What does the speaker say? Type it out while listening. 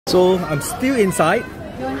So I'm still inside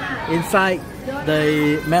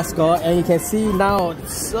the mascot, and you can see now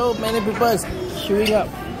so many people is queuing up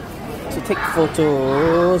to take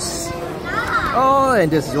photos. Oh,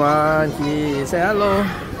 and this one here. Say hello.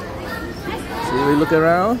 See, we look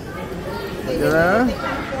around. Look around.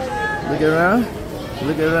 Look around.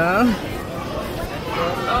 Look around.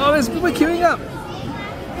 Oh, there's people queuing up.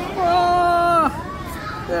 Oh,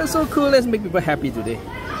 that's so cool. Let's make people happy today.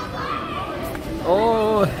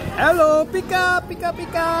 Oh, hello, Pika, Pika,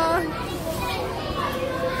 Pika.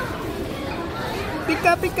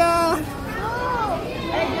 Pika, Pika.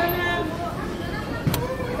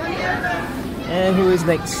 And who is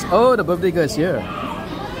next? Oh, the birthday girl is here.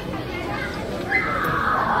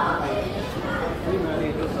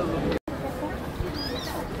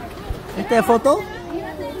 Is there a photo?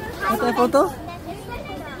 Is there a photo?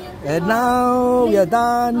 And now we are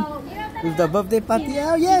done with the birthday party.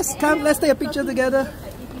 Oh yes, come, let's take a picture together.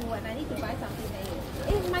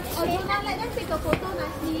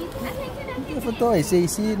 Take a photo. I say,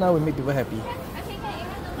 see, now we make people happy.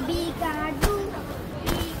 Pikachu,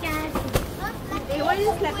 Pikachu. Hey, why are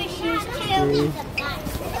you clapping shoes?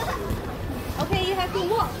 Okay, you have to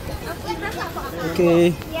walk.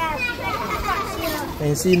 Okay. Yes.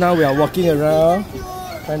 And see, now we are walking around,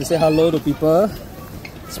 trying to say hello to people.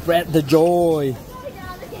 Spread the joy.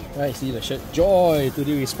 Right, see the shirt. Joy.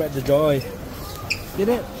 Today we spread the joy. Get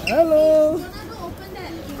it? Hello.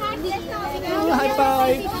 Oh, high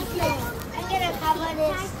five. I'm gonna cover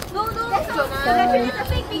this. No, That's a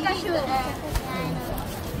fake Pikachu.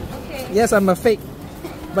 Okay. Yes, I'm a fake.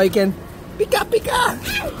 But you can Pika Pika.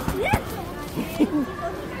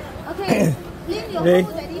 Okay. Lean your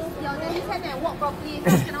daddy's hand and walk properly. If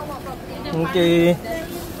you cannot walk properly. Okay.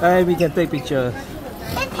 Alright, we can take pictures.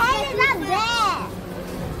 His hand is not there.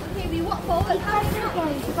 Okay, we walk forward.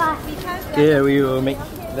 Okay, we will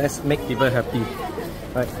let's make people happy.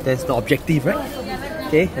 Right, that's the objective, right?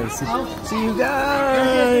 Okay, and see you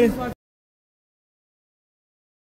guys.